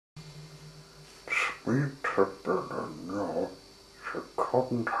we took her no, she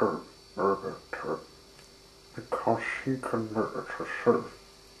couldn't hurt her because she committed herself.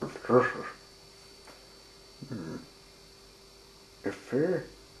 If this is, if it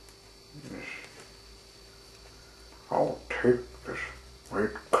is, I'll take this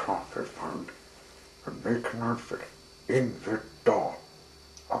red coffee band and make an outfit in the door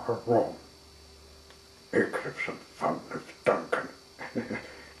of a room. It could have some fun with Duncan,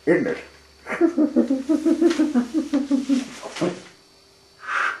 isn't it?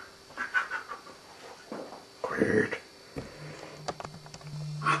 Great.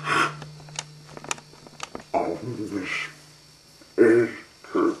 Oh, this is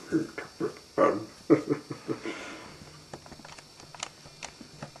perfect fun.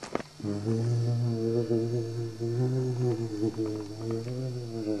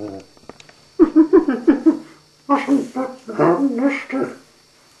 Wasn't that nasty?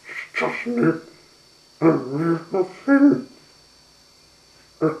 Doesn't it? A little thing.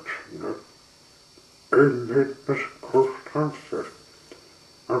 It's not. I made this ghost outfit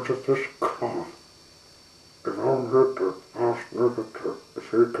out of this cloth. And I'll let the past editor if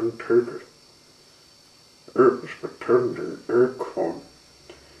he can take it. It was pretending acorn.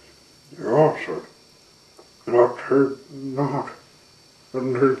 You also, but he'd not.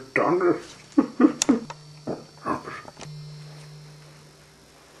 And he'd done it.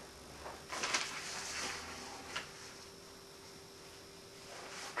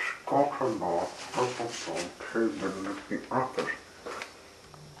 Scott and I, Russell came in at the office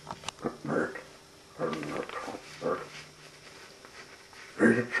at night, and the top said,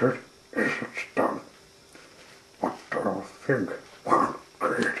 Richard, is it done? What do you think? Well,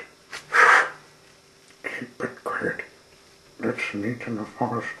 great. Keep it quiet. Let's meet in the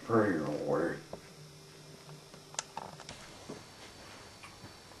forest railway.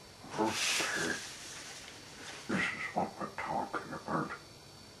 Okay, this is what we're talking about.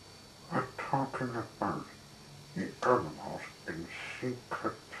 We're talking about the animals in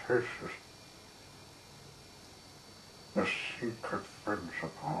secret places. The secret friends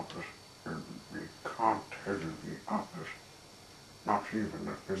of ours, and we can't tell the others, not even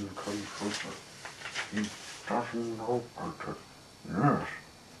if in computer. He doesn't know about it. Yes,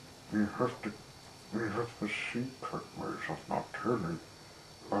 we have the secret ways of not telling,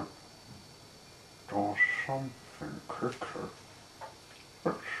 but there's something quicker,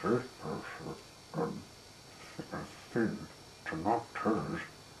 but safer, and a thing to not tell is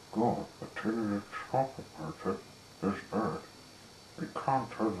good, but telling you talk about it is bad. We can't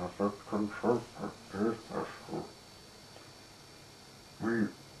tell if it can help it, is that so?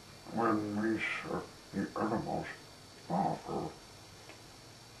 When we serve the animals father,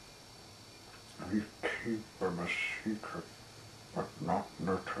 we keep them a secret, but not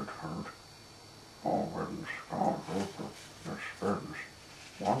let it hurt. Or when Scott over his friends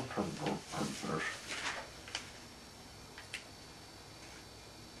want to open this.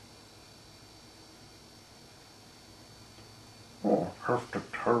 We'll have to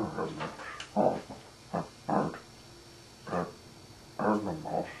tell them it's all about that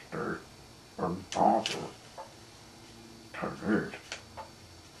animal state and bother to read.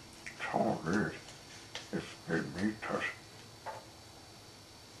 Tell it if they meet us.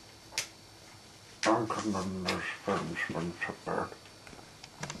 Duncan and his friends went to bed.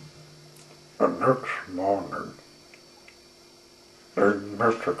 The next morning, they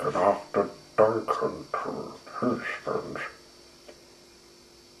met again after Duncan told his friends.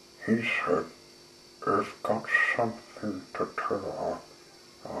 He said, he's got something to tell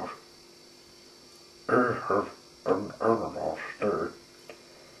us. They have an animal state.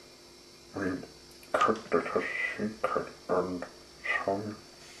 We kept it a secret, and some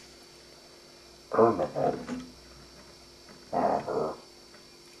animal father,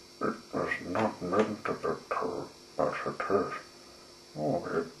 it was not meant to be told as it is.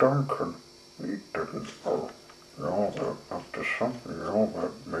 Oh, Duncan, we didn't know. No, after something you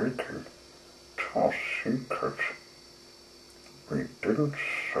were making top secrets. We didn't,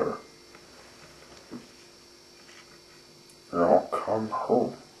 sir. You'll come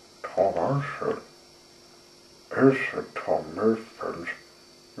home, Tom, I said. He said, Tom, my friends,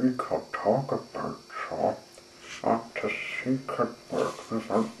 we could talk about Tom, not the secret work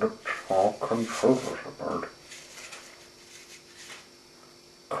without the talk and tell us about.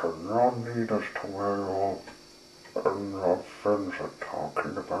 Can you lead us to where you and your friends are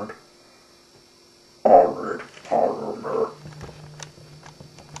talking about? All right, follow me.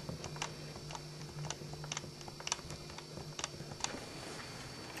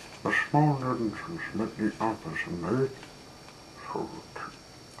 The small entrance met the office and they told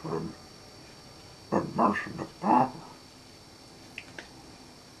them. A in the Bible.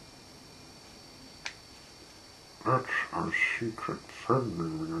 That's our secret friend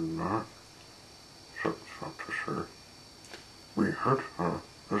in there, so to say. We had her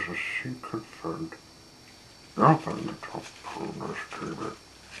as a secret friend. Nothing to talk to us to it.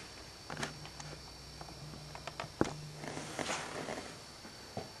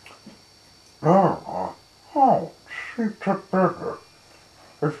 There are all secret bigger.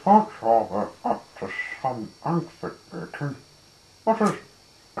 If that's all we're up to some outfit making, what is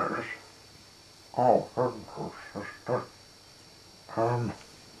this? Oh, hello, sister.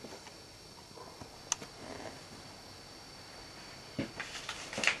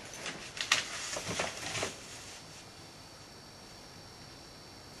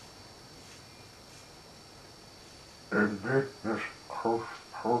 They made this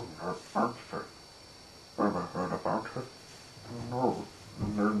postponement outfit. Ever heard about it? No,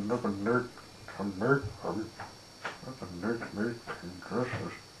 they never need to make them. Never need making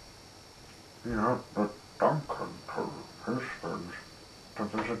dresses. He had the Duncan told his friends to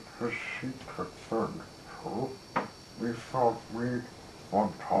visit his secret friend, so we thought we'd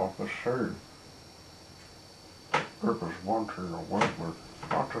want all the same. It was wanting a word with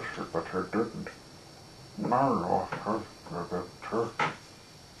fantasy, but it didn't. Now has the church.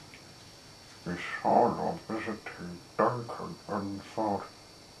 We saw you visiting Duncan and thought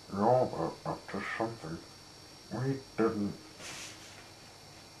you were up to something. We didn't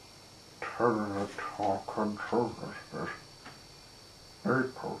tell you to talk and show us this. They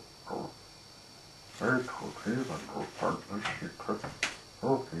told even your partner's secret.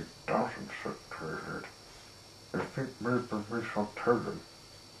 Oh, he doesn't secret it. I think maybe we shall tell him.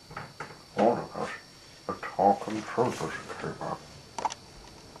 All of us, the talk and show us came up.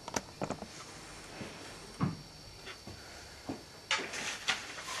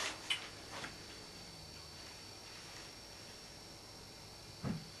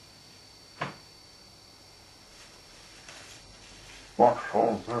 What's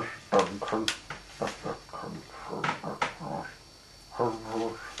all this, Duncan? Does it come from at last? Hello,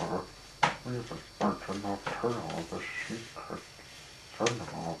 sir. We've been to not tell all the secret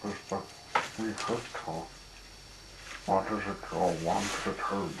all this, but we have to. What is it you want to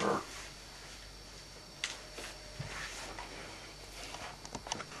tell me?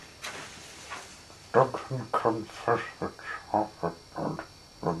 Duncan confessed the chocolate and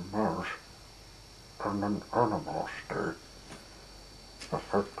the mouse in an animal state.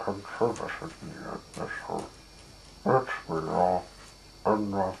 If it controversy me at this whole. Which we all,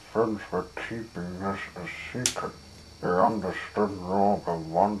 and our friends were keeping this a secret. They understood all the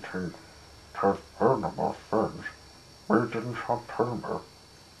wanting to animal friends. We didn't have to tell me.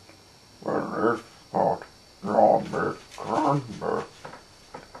 Well, they thought you're my grandma.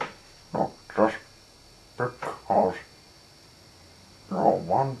 Not just because you're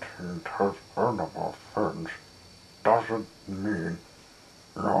wanting to animal friends doesn't mean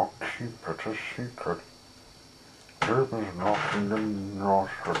you'll keep it a secret. Baby's knocking in your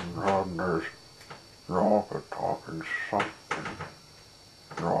surroundings. You'll be talking something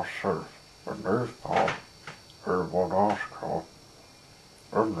yourself. And they thought they would ask her,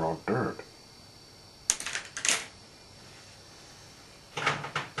 and you did.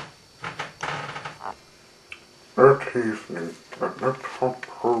 That evening, the little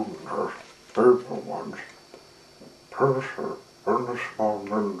pruners, baby ones, Percy and the small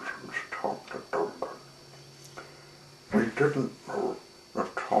engines talked to Duncan. We didn't know the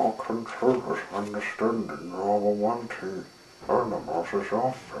talk and service understanding or wanting animals as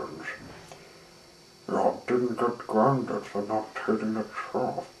our friends. You didn't get grounded for not taking a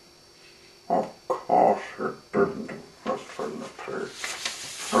trough. Of course it didn't, affinity.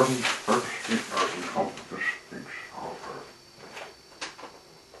 And as the animal